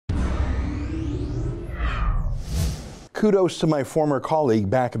kudos to my former colleague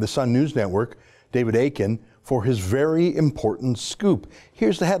back at the Sun News Network, David Akin, for his very important scoop.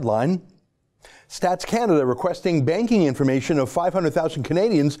 Here's the headline. Stats Canada requesting banking information of 500,000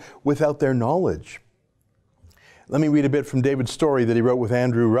 Canadians without their knowledge. Let me read a bit from David's story that he wrote with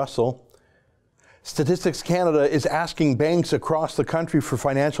Andrew Russell. Statistics Canada is asking banks across the country for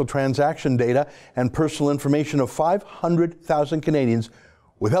financial transaction data and personal information of 500,000 Canadians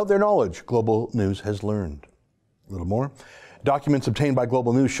without their knowledge, Global News has learned. A little more. Documents obtained by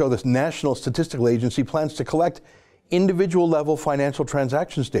Global News show this National Statistical Agency plans to collect individual-level financial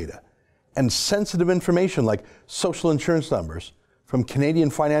transactions data and sensitive information like social insurance numbers from Canadian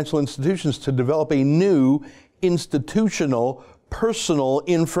financial institutions to develop a new institutional personal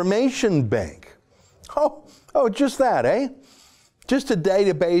information bank. Oh, just that, eh? Just a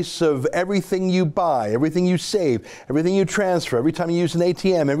database of everything you buy, everything you save, everything you transfer, every time you use an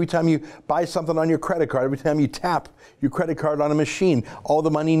ATM, every time you buy something on your credit card, every time you tap your credit card on a machine, all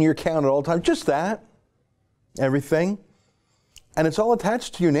the money in your account at all times, just that. Everything. And it's all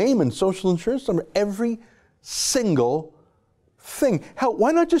attached to your name and social insurance number, every single thing. Hell,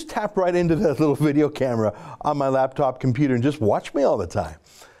 why not just tap right into that little video camera on my laptop computer and just watch me all the time?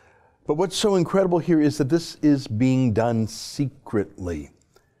 But what's so incredible here is that this is being done secretly.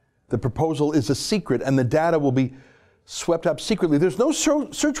 The proposal is a secret and the data will be swept up secretly. There's no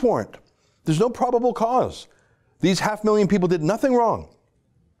search warrant. There's no probable cause. These 500,000 people did nothing wrong.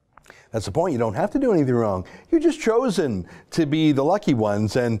 That's the point. You don't have to do anything wrong. You're just chosen to be the lucky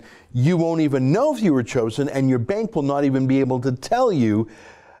ones, and you won't even know if you were chosen, and your bank will not even be able to tell you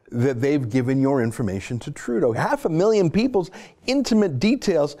that they've given your information to Trudeau. 500,000 people's intimate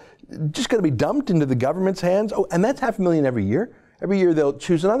details just going to be dumped into the government's hands. Oh, and that's 500,000 every year. Every year they'll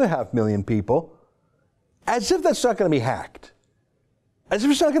choose another 500,000 people, as if that's not going to be hacked. As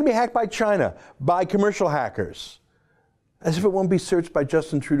if it's not going to be hacked by China, by commercial hackers. As if it won't be searched by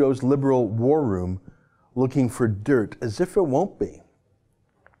Justin Trudeau's Liberal war room looking for dirt. As if it won't be.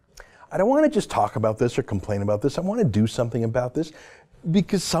 I don't want to just talk about this or complain about this. I want to do something about this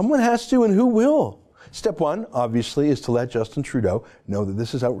because someone has to, and who will? Step one, obviously, is to let Justin Trudeau know that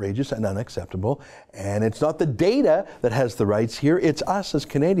this is outrageous and unacceptable. And it's not the data that has the rights here. It's us as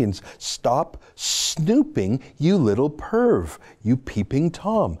Canadians. Stop snooping, you little perv. You peeping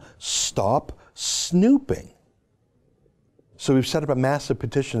Tom. Stop snooping. So we've set up a massive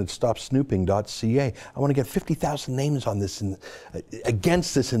petition at stopsnooping.ca. I want to get 50,000 names on this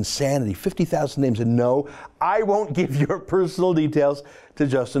against this insanity. 50,000 names. And no, I won't give your personal details to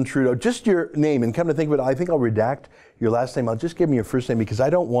Justin Trudeau. Just your name. And come to think of it, I think I'll redact your last name. I'll just give him your first name because I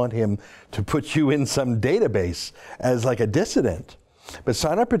don't want him to put you in some database as like a dissident. But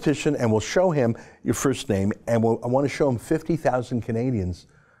sign our petition and we'll show him your first name. And I want to show him 50,000 Canadians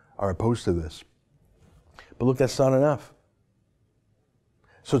are opposed to this. But look, that's not enough.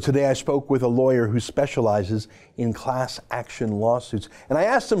 So today I spoke with a lawyer who specializes in class action lawsuits. And I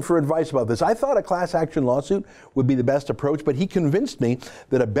asked him for advice about this. I thought a class action lawsuit would be the best approach, but he convinced me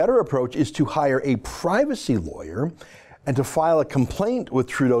that a better approach is to hire a privacy lawyer and to file a complaint with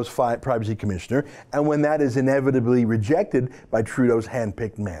Trudeau's privacy commissioner. And when that is inevitably rejected by Trudeau's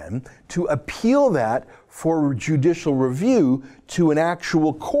handpicked man, to appeal that for judicial review to an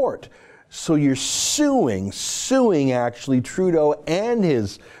actual court. So you're suing actually Trudeau and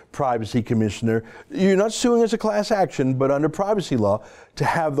his privacy commissioner. You're not suing as a class action, but under privacy law, to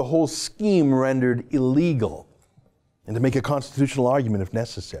have the whole scheme rendered illegal and to make a constitutional argument if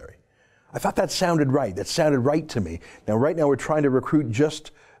necessary. I thought that sounded right. That sounded right to me. Now, right now, we're trying to recruit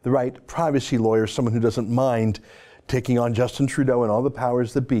just the right privacy lawyer, someone who doesn't mind taking on Justin Trudeau and all the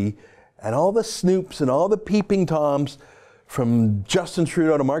powers that be, and all the snoops and all the peeping toms from Justin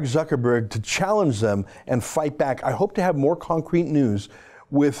Trudeau to Mark Zuckerberg to challenge them and fight back. I hope to have more concrete news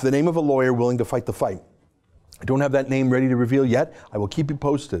with the name of a lawyer willing to fight the fight. I don't have that name ready to reveal yet. I will keep you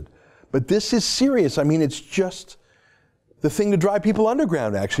posted. But this is serious. I mean, it's just the thing to drive people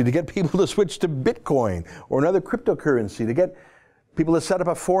underground, actually, to get people to switch to Bitcoin or another cryptocurrency, to get people to set up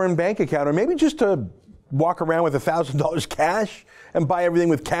a foreign bank account, or maybe just to walk around with $1,000 cash and buy everything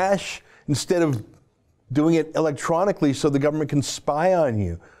with cash instead of doing it electronically so the government can spy on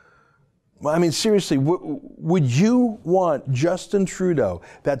you. Well, I mean, seriously, would you want Justin Trudeau,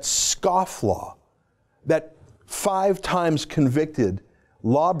 that scofflaw, that 5 times convicted,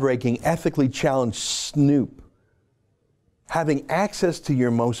 law-breaking, ethically challenged snoop, having access to your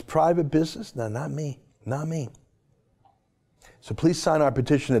most private business? No, not me. Not me. So please sign our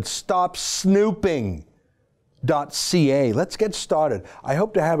petition at stopsnooping.ca. Let's get started. I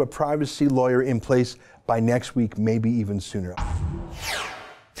hope to have a privacy lawyer in place by next week, maybe even sooner.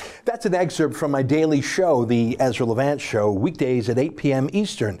 That's an excerpt from my daily show, The Ezra Levant Show, weekdays at 8 p.m.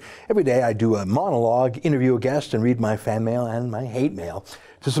 Eastern. Every day I do a monologue, interview a guest, and read my fan mail and my hate mail.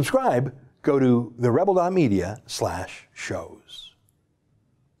 To subscribe, go to therebel.media/shows.